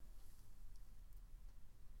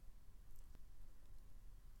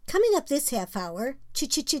up this half hour,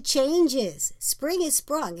 changes. Spring is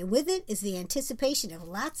sprung, and with it is the anticipation of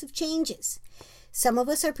lots of changes. Some of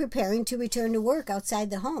us are preparing to return to work outside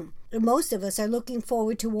the home. Most of us are looking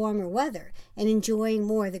forward to warmer weather and enjoying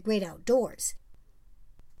more of the great outdoors.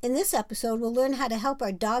 In this episode, we'll learn how to help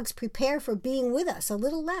our dogs prepare for being with us a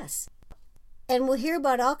little less. And we'll hear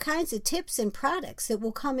about all kinds of tips and products that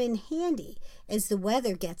will come in handy as the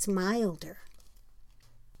weather gets milder.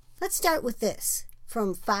 Let's start with this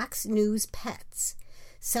from Fox News Pets.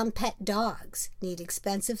 Some pet dogs need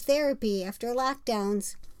expensive therapy after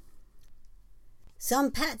lockdowns. Some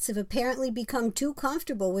pets have apparently become too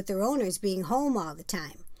comfortable with their owners being home all the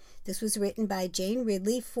time. This was written by Jane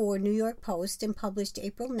Ridley for New York Post and published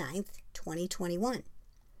April 9th, 2021.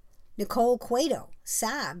 Nicole Cueto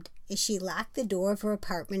sobbed as she locked the door of her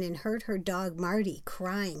apartment and heard her dog Marty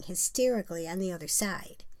crying hysterically on the other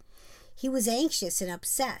side. He was anxious and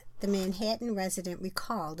upset, the Manhattan resident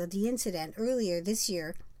recalled of the incident earlier this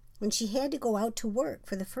year when she had to go out to work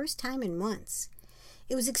for the first time in months.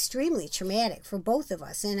 It was extremely traumatic for both of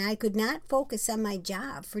us, and I could not focus on my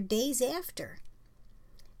job for days after.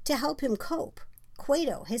 To help him cope,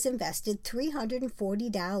 Cueto has invested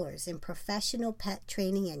 $340 in professional pet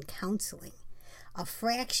training and counseling, a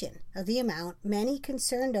fraction of the amount many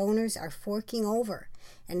concerned owners are forking over,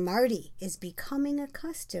 and Marty is becoming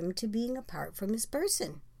accustomed to being apart from his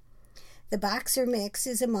person. The boxer mix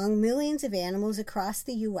is among millions of animals across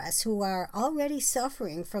the U.S. who are already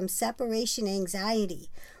suffering from separation anxiety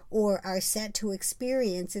or are set to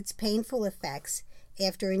experience its painful effects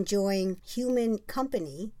after enjoying human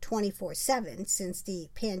company 24/7 since the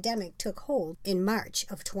pandemic took hold in March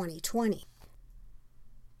of 2020.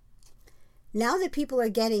 Now that people are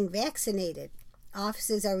getting vaccinated,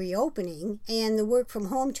 offices are reopening, and the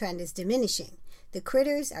work-from-home trend is diminishing, the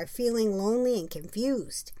critters are feeling lonely and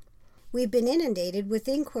confused. We've been inundated with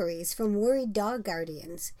inquiries from worried dog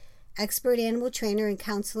guardians, expert animal trainer and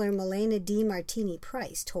counselor Milena D.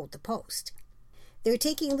 Martini-Price told the Post. They're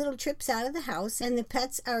taking little trips out of the house, and the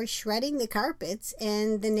pets are shredding the carpets,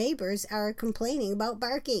 and the neighbors are complaining about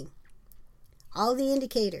barking. All the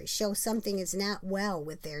indicators show something is not well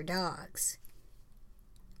with their dogs.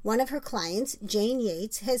 One of her clients, Jane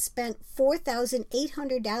Yates, has spent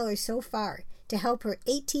 $4,800 so far to help her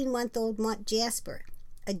 18-month-old mutt Jasper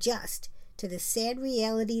adjust to the sad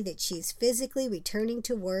reality that she's physically returning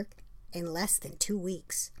to work in less than 2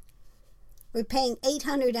 weeks. We're paying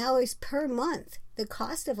 $800 per month, the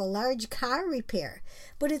cost of a large car repair,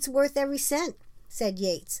 but it's worth every cent, said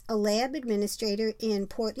Yates, a lab administrator in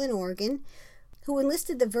Portland, Oregon, who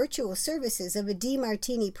enlisted the virtual services of a D.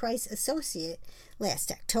 Martini-Price associate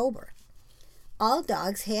last October. All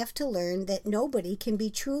dogs have to learn that nobody can be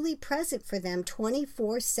truly present for them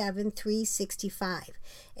 24/7, 365,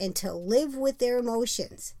 and to live with their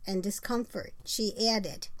emotions and discomfort, she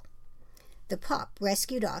added. The pup,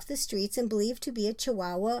 rescued off the streets and believed to be a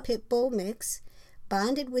Chihuahua Pit Bull mix,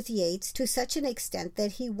 bonded with Yates to such an extent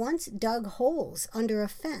that he once dug holes under a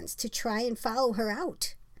fence to try and follow her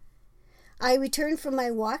out. I returned from my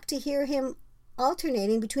walk to hear him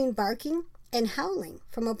alternating between barking and howling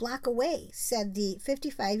from a block away, said the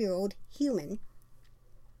 55-year-old human.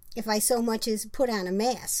 If I so much as put on a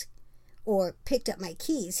mask or picked up my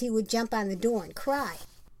keys, he would jump on the door and cry.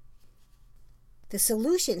 The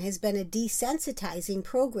solution has been a desensitizing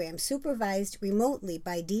program supervised remotely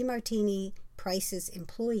by D. Martini-Price's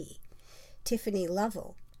employee, Tiffany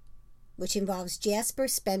Lovell, which involves Jasper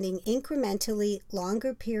spending incrementally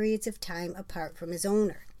longer periods of time apart from his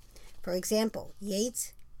owner. For example,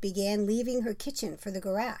 Yates began leaving her kitchen for the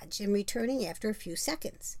garage and returning after a few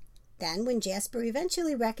seconds. Then, when Jasper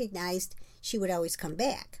eventually recognized she would always come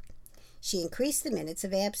back, she increased the minutes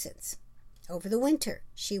of absence. Over the winter,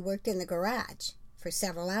 she worked in the garage for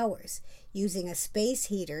several hours, using a space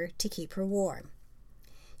heater to keep her warm.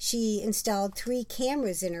 She installed 3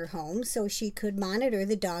 cameras in her home so she could monitor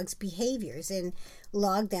the dog's behaviors and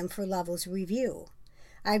log them for Lovell's review.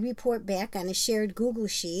 I report back on a shared Google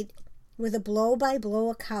sheet with a blow-by-blow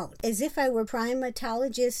account, as if I were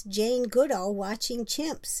primatologist Jane Goodall watching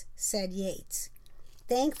chimps, said Yates.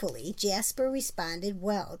 Thankfully, Jasper responded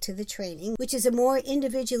well to the training, which is a more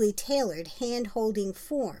individually tailored hand-holding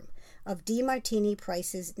form of D.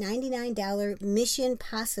 Martini-Price's $99 Mission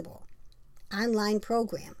Possible online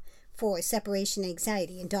program for separation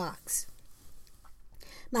anxiety in dogs.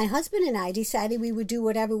 My husband and I decided we would do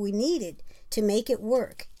whatever we needed to make it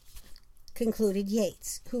work, concluded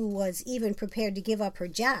Yates, who was even prepared to give up her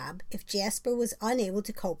job if Jasper was unable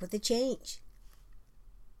to cope with the change.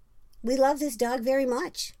 We love this dog very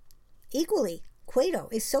much. Equally, Cueto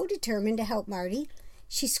is so determined to help Marty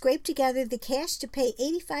She scraped together the cash to pay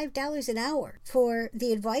 $85 an hour for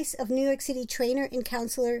the advice of New York City trainer and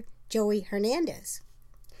counselor Joey Hernandez.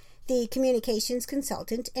 The communications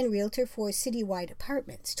consultant and realtor for Citywide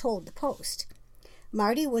Apartments told the Post,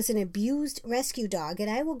 "Marty was an abused rescue dog, and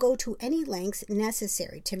I will go to any lengths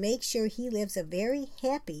necessary to make sure he lives a very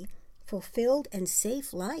happy, fulfilled, and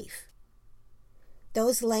safe life.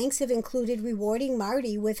 Those lengths have included rewarding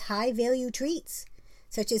Marty with high-value treats,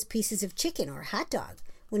 such as pieces of chicken or hot dog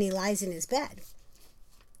when he lies in his bed,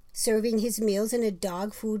 serving his meals in a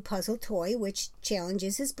dog food puzzle toy which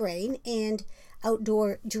challenges his brain, and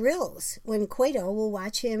outdoor drills when Quato will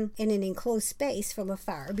watch him in an enclosed space from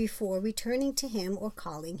afar before returning to him or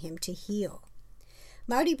calling him to heel.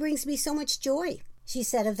 Marty brings me so much joy," she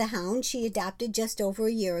said of the hound she adopted just over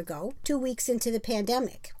a year ago, 2 weeks into the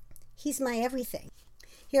pandemic. "He's my everything."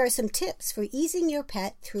 Here are some tips for easing your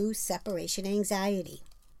pet through separation anxiety.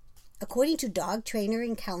 According to dog trainer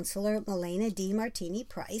and counselor Milena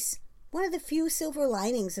DiMartini-Price, one of the few silver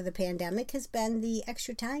linings of the pandemic has been the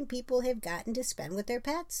extra time people have gotten to spend with their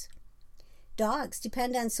pets. Dogs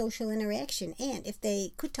depend on social interaction, and if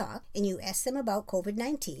they could talk and you asked them about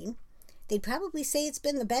COVID-19, they'd probably say it's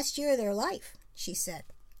been the best year of their life, she said.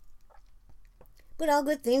 But all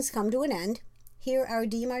good things come to an end. Here are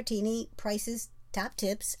DiMartini-Price's top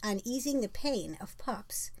tips on easing the pain of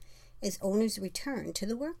pups as owners return to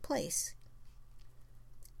the workplace.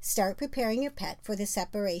 Start preparing your pet for the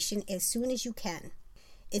separation as soon as you can.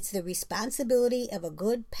 It's the responsibility of a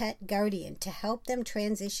good pet guardian to help them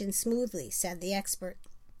transition smoothly, said the expert.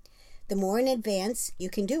 The more in advance you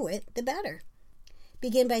can do it, the better.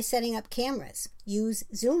 Begin by setting up cameras. Use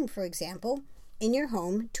Zoom, for example, in your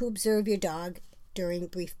home to observe your dog during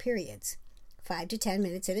brief periods, 5 to 10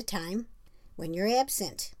 minutes at a time, when you're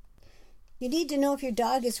absent. You need to know if your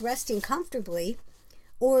dog is resting comfortably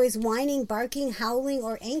or is whining, barking, howling,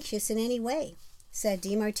 or anxious in any way, said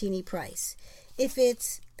DiMartini-Price. If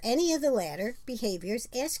it's any of the latter behaviors,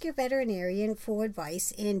 ask your veterinarian for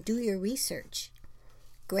advice and do your research.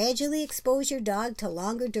 Gradually expose your dog to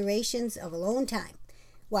longer durations of alone time,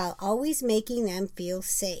 while always making them feel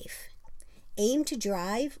safe. Aim to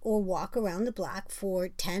drive or walk around the block for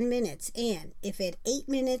 10 minutes, and if at 8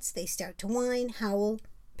 minutes they start to whine, howl,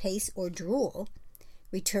 pace, or drool,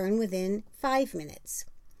 return within 5 minutes,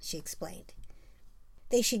 she explained.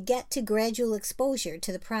 They should get to gradual exposure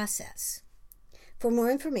to the process. For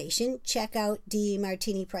more information, check out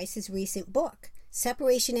DiMartini-Price's recent book,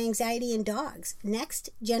 Separation Anxiety in Dogs, Next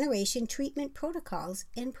Generation Treatment Protocols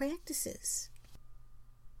and Practices.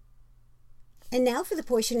 And now for the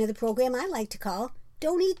portion of the program I like to call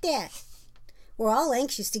Don't Eat That. We're all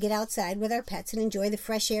anxious to get outside with our pets and enjoy the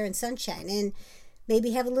fresh air and sunshine, and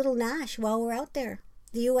maybe have a little nosh while we're out there.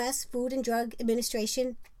 The U.S. Food and Drug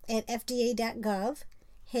Administration at FDA.gov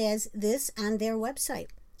has this on their website.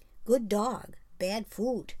 Good dog, bad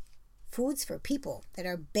food. Foods for people that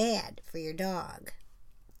are bad for your dog.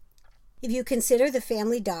 If you consider the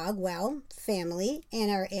family dog, well, family, and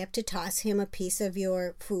are apt to toss him a piece of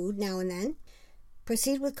your food now and then,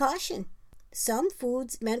 proceed with caution. Some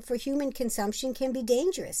foods meant for human consumption can be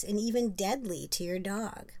dangerous and even deadly to your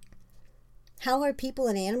dog. How are people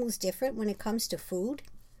and animals different when it comes to food?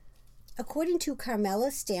 According to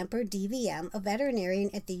Carmela Stamper, DVM, a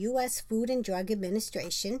veterinarian at the U.S. Food and Drug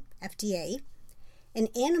Administration, FDA, an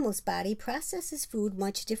animal's body processes food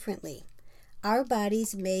much differently. Our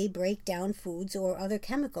bodies may break down foods or other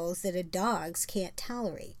chemicals that a dog's can't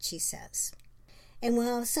tolerate, she says. And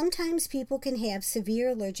while sometimes people can have severe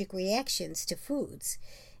allergic reactions to foods,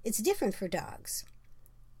 it's different for dogs.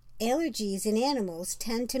 Allergies in animals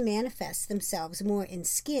tend to manifest themselves more in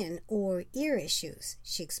skin or ear issues,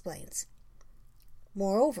 she explains.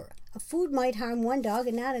 Moreover, a food might harm one dog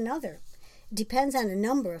and not another. It depends on a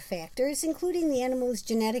number of factors, including the animal's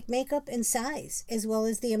genetic makeup and size, as well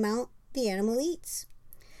as the amount the animal eats.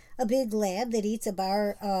 A big lab that eats a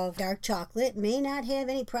bar of dark chocolate may not have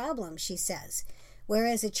any problems, she says,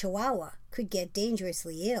 whereas a Chihuahua could get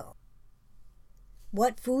dangerously ill.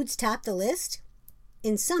 What foods top the list?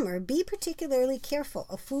 In summer, be particularly careful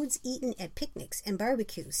of foods eaten at picnics and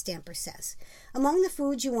barbecues, Stamper says. Among the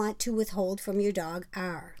foods you want to withhold from your dog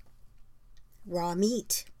are raw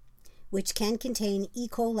meat, which can contain E.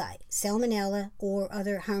 coli, salmonella, or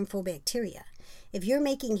other harmful bacteria. If you're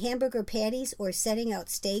making hamburger patties or setting out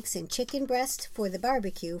steaks and chicken breast for the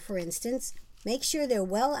barbecue, for instance, make sure they're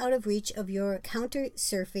well out of reach of your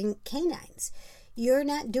counter-surfing canines. You're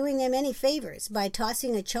not doing them any favors by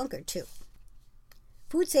tossing a chunk or two.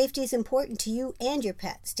 Food safety is important to you and your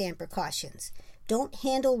pet, Stamper cautions. Don't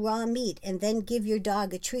handle raw meat and then give your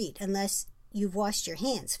dog a treat unless you've washed your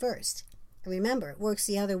hands first. Remember, it works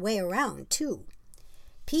the other way around, too.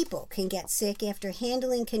 People can get sick after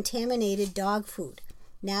handling contaminated dog food,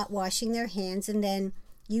 not washing their hands, and then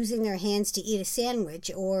using their hands to eat a sandwich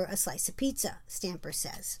or a slice of pizza, Stamper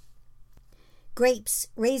says. Grapes,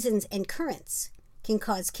 raisins, and currants can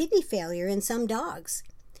cause kidney failure in some dogs.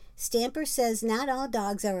 Stamper says not all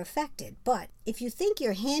dogs are affected, but if you think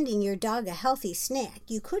you're handing your dog a healthy snack,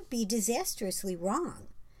 you could be disastrously wrong.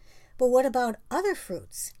 But what about other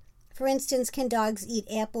fruits? For instance, can dogs eat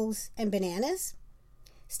apples and bananas?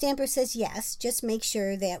 Stamper says yes, just make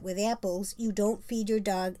sure that with apples you don't feed your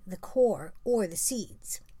dog the core or the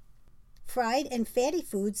seeds. Fried and fatty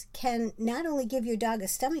foods can not only give your dog a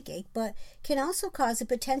stomachache, but can also cause a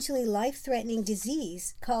potentially life-threatening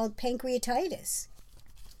disease called pancreatitis.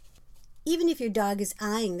 Even if your dog is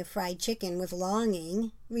eyeing the fried chicken with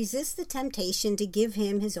longing, resist the temptation to give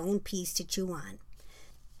him his own piece to chew on.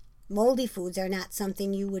 Moldy foods are not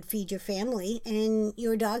something you would feed your family, and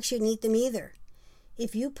your dog shouldn't eat them either.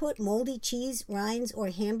 If you put moldy cheese, rinds, or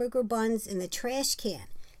hamburger buns in the trash can,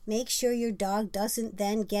 make sure your dog doesn't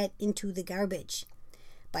then get into the garbage.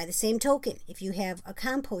 By the same token, if you have a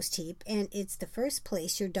compost heap and it's the first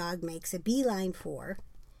place your dog makes a beeline for,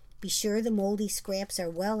 be sure the moldy scraps are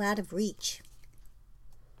well out of reach.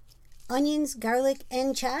 Onions, garlic,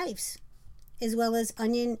 and chives, as well as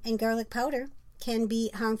onion and garlic powder, can be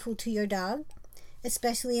harmful to your dog,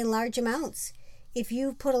 especially in large amounts. If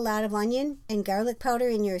you put a lot of onion and garlic powder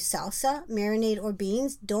in your salsa, marinade, or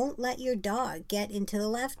beans, don't let your dog get into the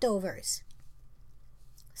leftovers.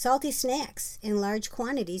 Salty snacks in large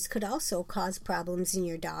quantities could also cause problems in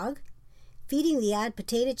your dog. Feeding the odd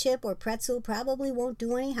potato chip or pretzel probably won't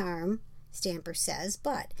do any harm, Stamper says,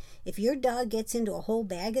 but if your dog gets into a whole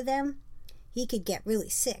bag of them, he could get really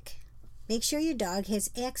sick. Make sure your dog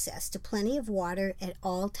has access to plenty of water at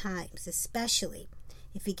all times, especially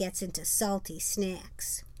if he gets into salty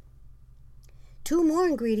snacks. 2 more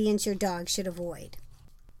ingredients your dog should avoid.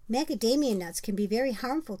 Macadamia nuts can be very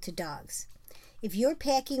harmful to dogs. If you're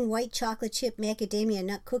packing white chocolate chip macadamia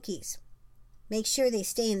nut cookies, make sure they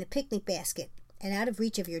stay in the picnic basket and out of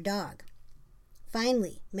reach of your dog.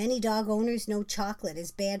 Finally, many dog owners know chocolate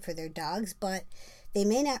is bad for their dogs, but they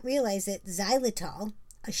may not realize that xylitol,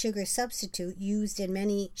 a sugar substitute used in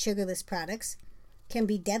many sugarless products, can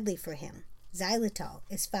be deadly for him. Xylitol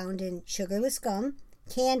is found in sugarless gum,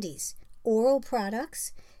 candies, oral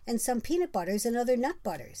products, and some peanut butters and other nut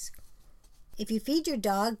butters. If you feed your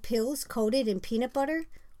dog pills coated in peanut butter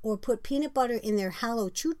or put peanut butter in their hollow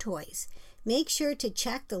chew toys, make sure to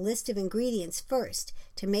check the list of ingredients first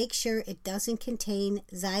to make sure it doesn't contain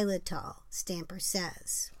xylitol, Stamper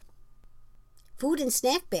says. Food and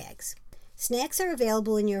snack bags. Snacks are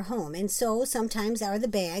available in your home, and so sometimes are the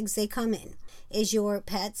bags they come in. As your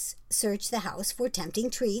pets search the house for tempting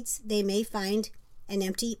treats, they may find an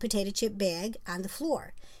empty potato chip bag on the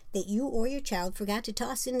floor that you or your child forgot to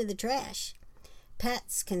toss into the trash.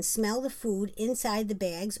 Pets can smell the food inside the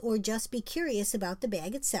bags or just be curious about the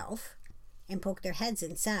bag itself and poke their heads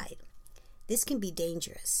inside. This can be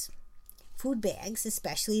dangerous. Food bags,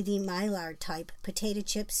 especially the Mylar type potato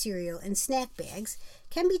chip, cereal, and snack bags,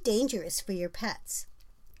 can be dangerous for your pets.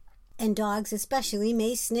 And dogs especially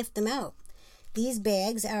may sniff them out. These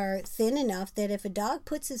bags are thin enough that if a dog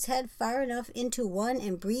puts his head far enough into one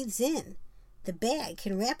and breathes in, the bag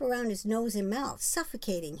can wrap around his nose and mouth,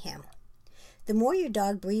 suffocating him. The more your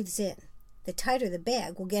dog breathes in, the tighter the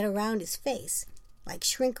bag will get around his face, like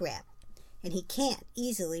shrink wrap, and he can't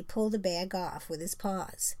easily pull the bag off with his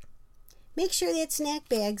paws. Make sure that snack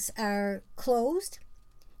bags are closed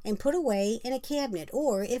and put away in a cabinet,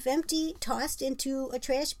 or if empty, tossed into a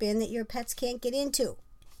trash bin that your pets can't get into.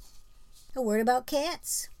 A word about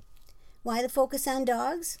cats. Why the focus on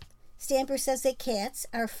dogs? Stamper says that cats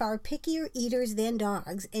are far pickier eaters than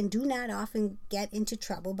dogs and do not often get into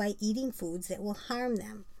trouble by eating foods that will harm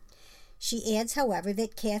them. She adds, however,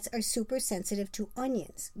 that cats are super sensitive to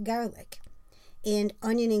onions, garlic, and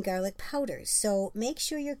onion and garlic powders, so make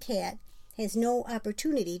sure your cat has no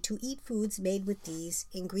opportunity to eat foods made with these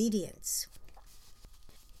ingredients.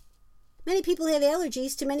 Many people have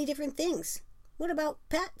allergies to many different things. What about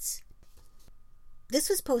pets? This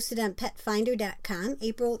was posted on petfinder.com,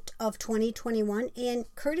 April of 2021, and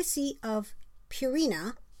courtesy of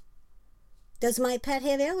Purina. Does my pet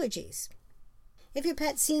have allergies? If your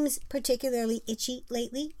pet seems particularly itchy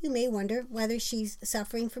lately, you may wonder whether she's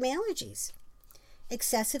suffering from allergies.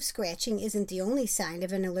 Excessive scratching isn't the only sign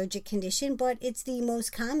of an allergic condition, but it's the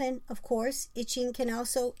most common, of course. Itching can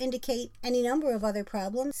also indicate any number of other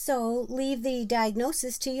problems, so leave the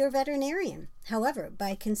diagnosis to your veterinarian. However,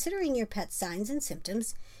 by considering your pet's signs and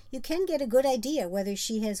symptoms, you can get a good idea whether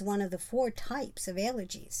she has one of the 4 types of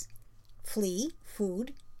allergies: flea,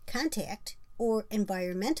 food, contact, or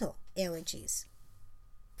environmental allergies.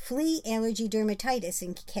 Flea allergy dermatitis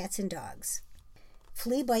in cats and dogs.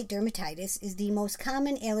 Flea bite dermatitis is the most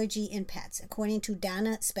common allergy in pets, according to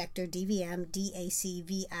Donna Spector, DVM,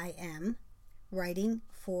 DACVIM, writing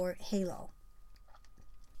for Halo.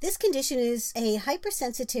 This condition is a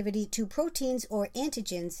hypersensitivity to proteins or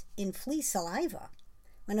antigens in flea saliva.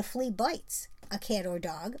 When a flea bites a cat or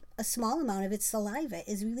dog, a small amount of its saliva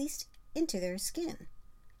is released into their skin.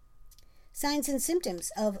 Signs and symptoms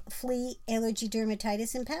of flea allergy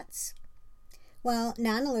dermatitis in pets. While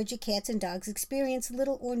non-allergic cats and dogs experience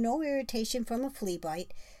little or no irritation from a flea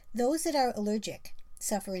bite, those that are allergic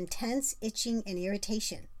suffer intense itching and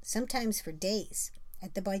irritation, sometimes for days,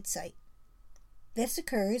 at the bite site. This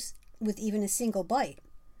occurs with even a single bite.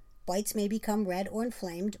 Bites may become red or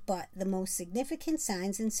inflamed, but the most significant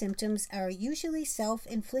signs and symptoms are usually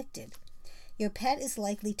self-inflicted. Your pet is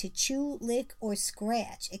likely to chew, lick, or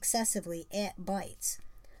scratch excessively at bites,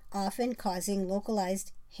 often causing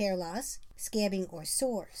localized hair loss, scabbing, or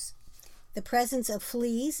sores. The presence of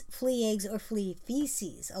fleas, flea eggs, or flea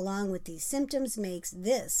feces along with these symptoms makes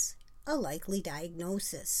this a likely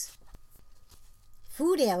diagnosis.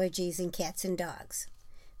 Food allergies in cats and dogs.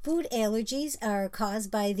 Food allergies are caused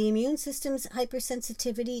by the immune system's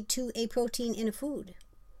hypersensitivity to a protein in a food.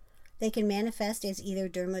 They can manifest as either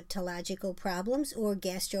dermatological problems or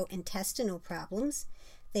gastrointestinal problems.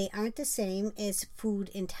 They aren't the same as food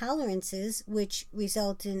intolerances, which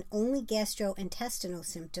result in only gastrointestinal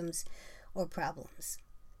symptoms or problems.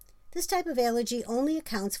 This type of allergy only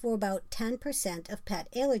accounts for about 10% of pet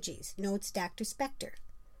allergies, notes Dr. Spector.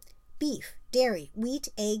 Beef, dairy, wheat,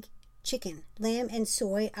 egg, chicken, lamb, and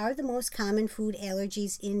soy are the most common food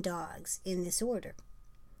allergies in dogs in this order.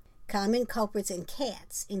 Common culprits in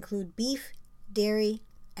cats include beef, dairy,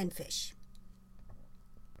 and fish.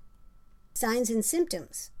 Signs and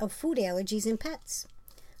symptoms of food allergies in pets.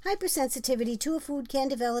 Hypersensitivity to a food can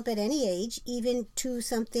develop at any age, even to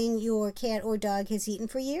something your cat or dog has eaten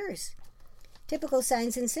for years. Typical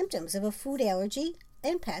signs and symptoms of a food allergy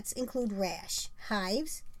in pets include rash,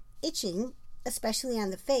 hives, itching, especially on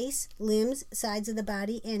the face, limbs, sides of the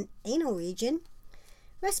body, and anal region.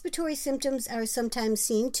 Respiratory symptoms are sometimes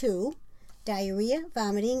seen too. Diarrhea,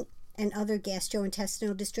 vomiting, and other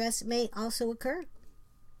gastrointestinal distress may also occur.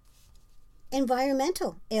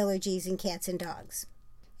 Environmental allergies in cats and dogs.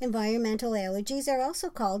 Environmental allergies are also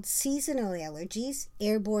called seasonal allergies,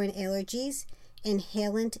 airborne allergies,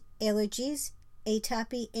 inhalant allergies,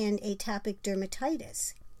 atopy, and atopic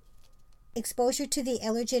dermatitis. Exposure to the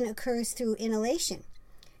allergen occurs through inhalation.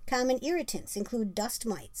 Common irritants include dust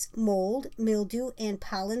mites, mold, mildew, and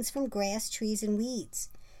pollens from grass, trees, and weeds.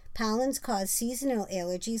 Pollens cause seasonal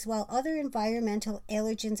allergies, while other environmental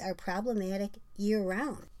allergens are problematic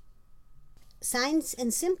year-round. Signs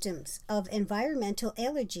and symptoms of environmental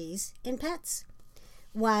allergies in pets.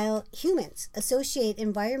 While humans associate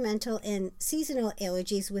environmental and seasonal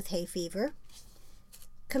allergies with hay fever,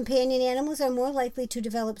 companion animals are more likely to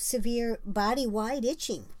develop severe body-wide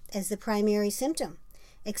itching as the primary symptom.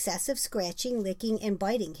 Excessive scratching, licking, and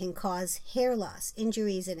biting can cause hair loss,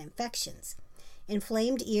 injuries, and infections.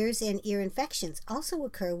 Inflamed ears and ear infections also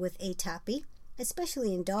occur with atopy,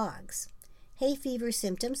 especially in dogs. Hay fever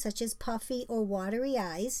symptoms such as puffy or watery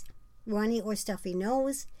eyes, runny or stuffy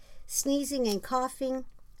nose, sneezing, and coughing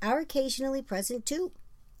are occasionally present too.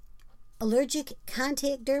 Allergic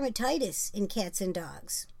contact dermatitis in cats and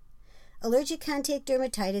dogs. Allergic contact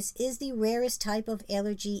dermatitis is the rarest type of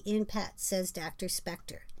allergy in pets, says Dr.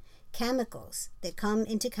 Spector. Chemicals that come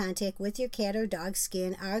into contact with your cat or dog's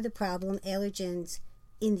skin are the problem allergens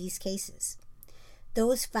in these cases.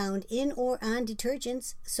 Those found in or on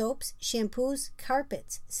detergents, soaps, shampoos,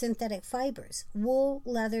 carpets, synthetic fibers, wool,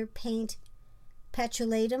 leather, paint,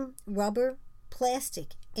 petrolatum, rubber,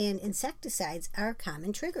 plastic, and insecticides are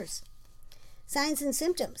common triggers. Signs and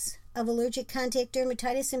symptoms of allergic contact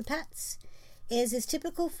dermatitis in pets. As is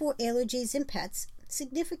typical for allergies in pets,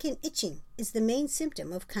 significant itching is the main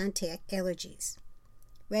symptom of contact allergies.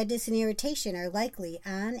 Redness and irritation are likely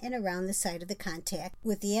on and around the site of the contact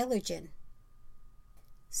with the allergen.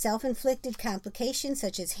 Self-inflicted complications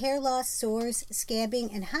such as hair loss, sores,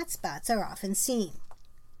 scabbing, and hot spots are often seen.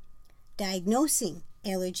 Diagnosing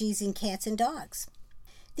allergies in cats and dogs.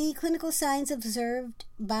 The clinical signs observed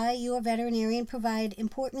by your veterinarian provide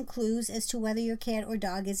important clues as to whether your cat or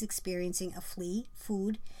dog is experiencing a flea,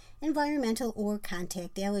 food, environmental, or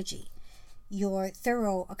contact allergy. Your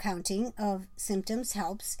thorough accounting of symptoms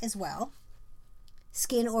helps as well.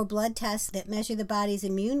 Skin or blood tests that measure the body's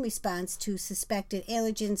immune response to suspected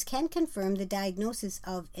allergens can confirm the diagnosis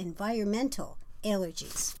of environmental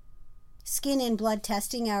allergies. Skin and blood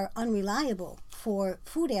testing are unreliable for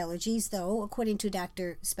food allergies, though, according to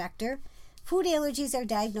Dr. Spector. Food allergies are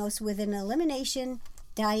diagnosed with an elimination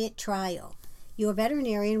diet trial. Your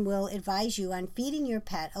veterinarian will advise you on feeding your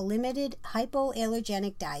pet a limited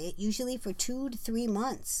hypoallergenic diet, usually for 2 to 3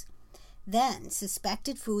 months. Then,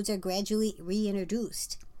 suspected foods are gradually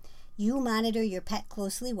reintroduced. You monitor your pet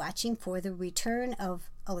closely, watching for the return of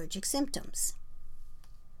allergic symptoms.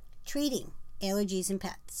 Treating allergies in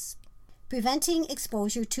pets. Preventing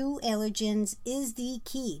exposure to allergens is the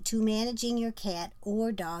key to managing your cat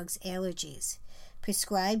or dog's allergies.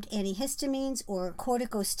 Prescribed antihistamines or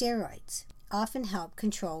corticosteroids often help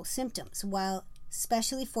control symptoms, while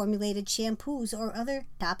specially formulated shampoos or other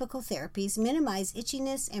topical therapies minimize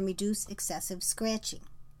itchiness and reduce excessive scratching.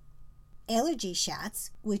 Allergy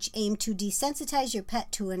shots, which aim to desensitize your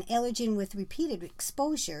pet to an allergen with repeated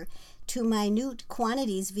exposure to minute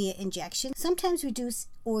quantities via injection, sometimes reduce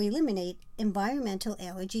or eliminate environmental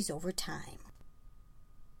allergies over time.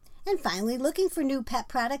 And finally, looking for new pet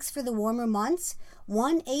products for the warmer months?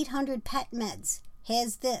 1-800-PET-MEDS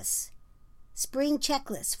has this spring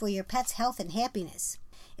checklist for your pet's health and happiness.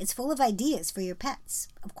 It's full of ideas for your pets.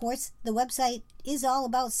 Of course, the website is all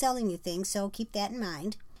about selling you things, so keep that in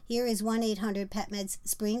mind. Here is 1-800-PET-MEDS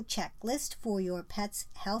spring checklist for your pet's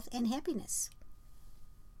health and happiness.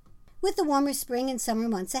 With the warmer spring and summer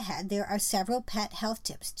months ahead, there are several pet health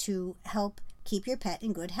tips to help keep your pet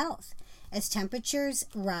in good health. As temperatures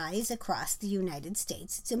rise across the United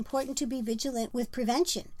States, it's important to be vigilant with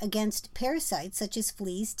prevention against parasites such as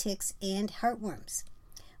fleas, ticks, and heartworms.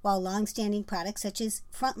 While long-standing products such as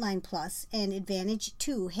Frontline Plus and Advantage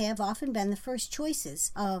 2 have often been the first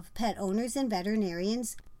choices of pet owners and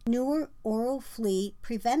veterinarians, newer oral flea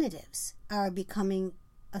preventatives are becoming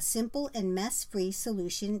a simple and mess-free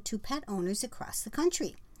solution to pet owners across the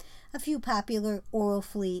country. A few popular oral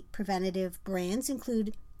flea preventative brands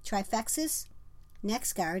include Trifexis,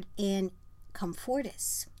 NexGard, and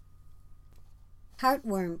Comfortis.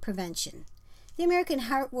 Heartworm prevention. The American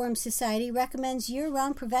Heartworm Society recommends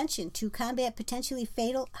year-round prevention to combat potentially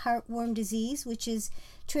fatal heartworm disease, which is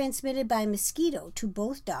transmitted by mosquito to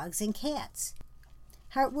both dogs and cats.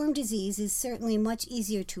 Heartworm disease is certainly much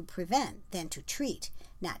easier to prevent than to treat,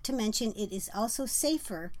 not to mention it is also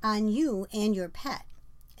safer on you and your pet.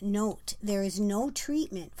 Note, there is no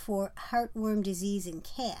treatment for heartworm disease in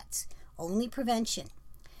cats, only prevention.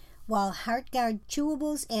 While HeartGuard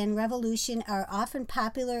chewables and Revolution are often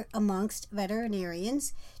popular amongst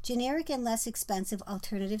veterinarians, generic and less expensive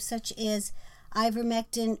alternatives such as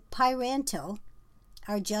ivermectin pyrantel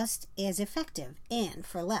are just as effective and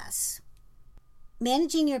for less.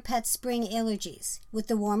 Managing your pet's spring allergies. With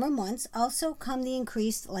the warmer months also come the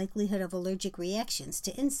increased likelihood of allergic reactions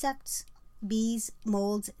to insects, bees,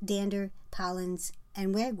 molds, dander, pollens,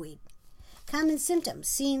 and ragweed. Common symptoms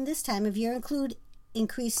seen this time of year include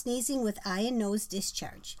increased sneezing with eye and nose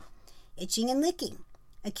discharge, itching and licking,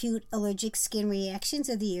 acute allergic skin reactions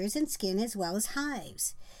of the ears and skin, as well as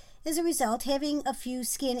hives. As a result, having a few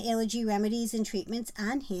skin allergy remedies and treatments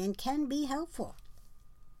on hand can be helpful.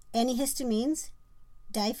 Antihistamines,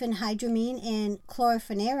 diphenhydramine and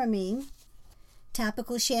chlorpheniramine,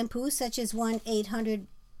 topical shampoos such as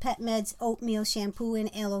 1-800-PET-MEDS oatmeal shampoo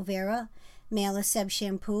and aloe vera, Malaseb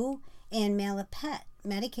shampoo, and Malapet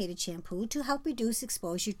medicated shampoo to help reduce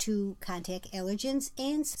exposure to contact allergens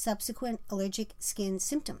and subsequent allergic skin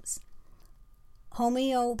symptoms.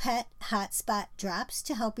 Homeopet hotspot drops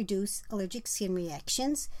to help reduce allergic skin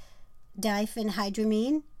reactions,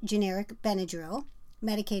 diphenhydramine, generic Benadryl,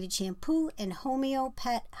 medicated shampoo, and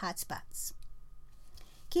Homeopet hotspots.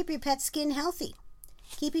 Keep your pet's skin healthy.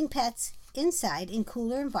 Keeping pets inside in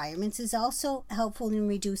cooler environments is also helpful in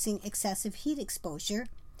reducing excessive heat exposure,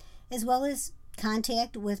 as well as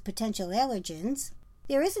contact with potential allergens.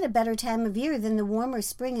 There isn't a better time of year than the warmer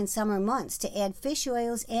spring and summer months to add fish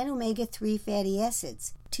oils and omega-3 fatty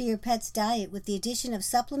acids to your pet's diet with the addition of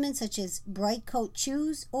supplements such as Bright Coat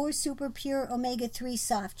Chews or Super Pure Omega-3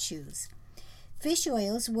 Soft Chews. Fish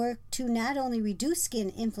oils work to not only reduce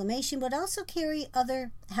skin inflammation but also carry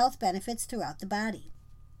other health benefits throughout the body.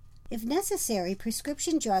 If necessary,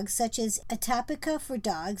 prescription drugs such as Atopica for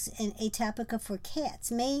dogs and Atopica for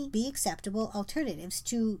cats may be acceptable alternatives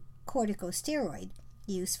to corticosteroid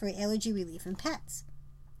use for allergy relief in pets.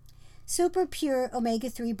 Super Pure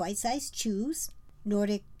Omega-3 Bite-Sized Chews,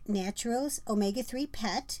 Nordic Naturals Omega-3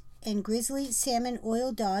 Pet, and Grizzly Salmon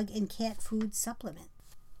Oil Dog and Cat Food Supplement.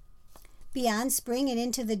 Beyond spring and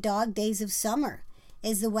into the dog days of summer,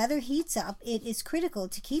 As the weather heats up, it is critical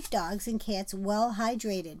to keep dogs and cats well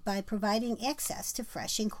hydrated by providing access to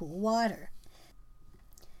fresh and cool water.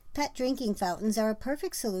 Pet drinking fountains are a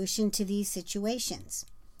perfect solution to these situations.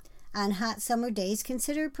 On hot summer days,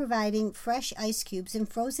 consider providing fresh ice cubes and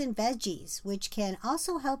frozen veggies, which can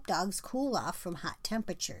also help dogs cool off from hot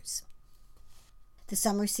temperatures. The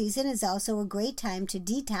summer season is also a great time to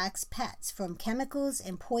detox pets from chemicals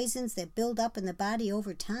and poisons that build up in the body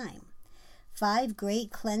over time. 5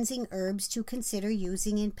 great cleansing herbs to consider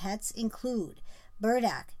using in pets include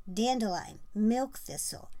burdock, dandelion, milk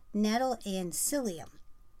thistle, nettle, and psyllium.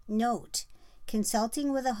 Note: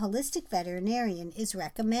 consulting with a holistic veterinarian is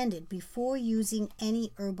recommended before using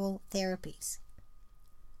any herbal therapies.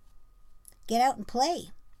 Get out and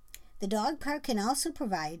play. The dog park can also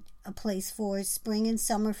provide a place for spring and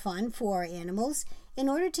summer fun for our animals. In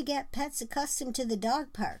order to get pets accustomed to the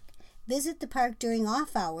dog park, visit the park during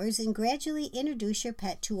off hours and gradually introduce your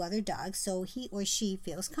pet to other dogs so he or she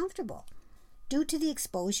feels comfortable. Due to the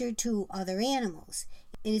exposure to other animals,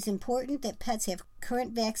 it is important that pets have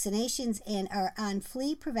current vaccinations and are on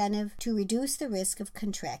flea preventive to reduce the risk of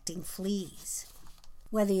contracting fleas.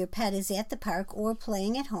 Whether your pet is at the park or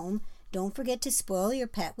playing at home, don't forget to spoil your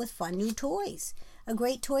pet with fun new toys. A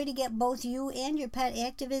great toy to get both you and your pet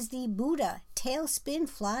active is the Buddha Tailspin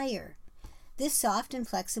Flyer. This soft and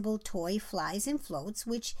flexible toy flies and floats,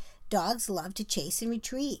 which dogs love to chase and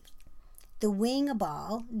retrieve. The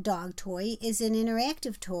Wing-A-Ball dog toy is an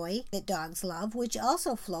interactive toy that dogs love, which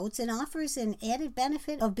also floats and offers an added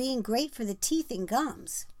benefit of being great for the teeth and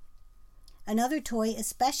gums. Another toy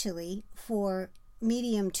especially for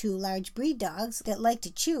medium to large breed dogs that like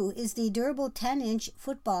to chew is the durable 10-inch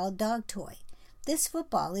football dog toy. This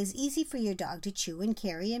football is easy for your dog to chew and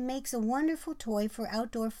carry and makes a wonderful toy for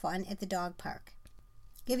outdoor fun at the dog park.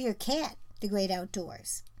 Give your cat the great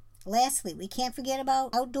outdoors. Lastly, we can't forget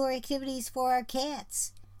about outdoor activities for our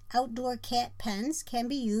cats. Outdoor cat pens can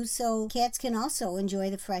be used so cats can also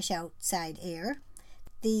enjoy the fresh outside air.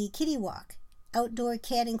 The Kitty Walk outdoor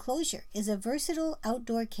cat enclosure is a versatile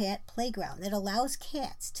outdoor cat playground that allows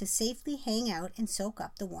cats to safely hang out and soak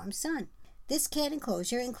up the warm sun. This cat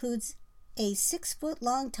enclosure includes a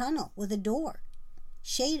 6-foot-long tunnel with a door,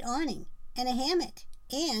 shade awning, and a hammock,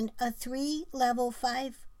 and a 3-level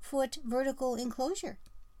 5-foot vertical enclosure.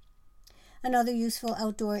 Another useful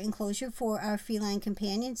outdoor enclosure for our feline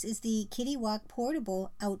companions is the Kitty Walk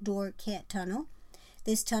portable outdoor cat tunnel.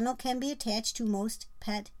 This tunnel can be attached to most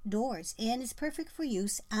pet doors and is perfect for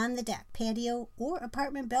use on the deck, patio, or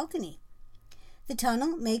apartment balcony. The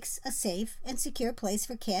tunnel makes a safe and secure place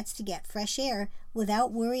for cats to get fresh air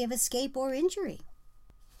without worry of escape or injury.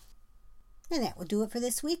 And that will do it for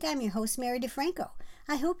this week. I'm your host, Mary DeFranco.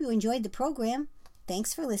 I hope you enjoyed the program.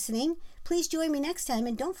 Thanks for listening. Please join me next time,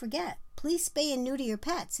 and don't forget, please spay and neuter your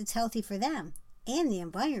pets. It's healthy for them and the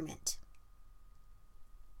environment.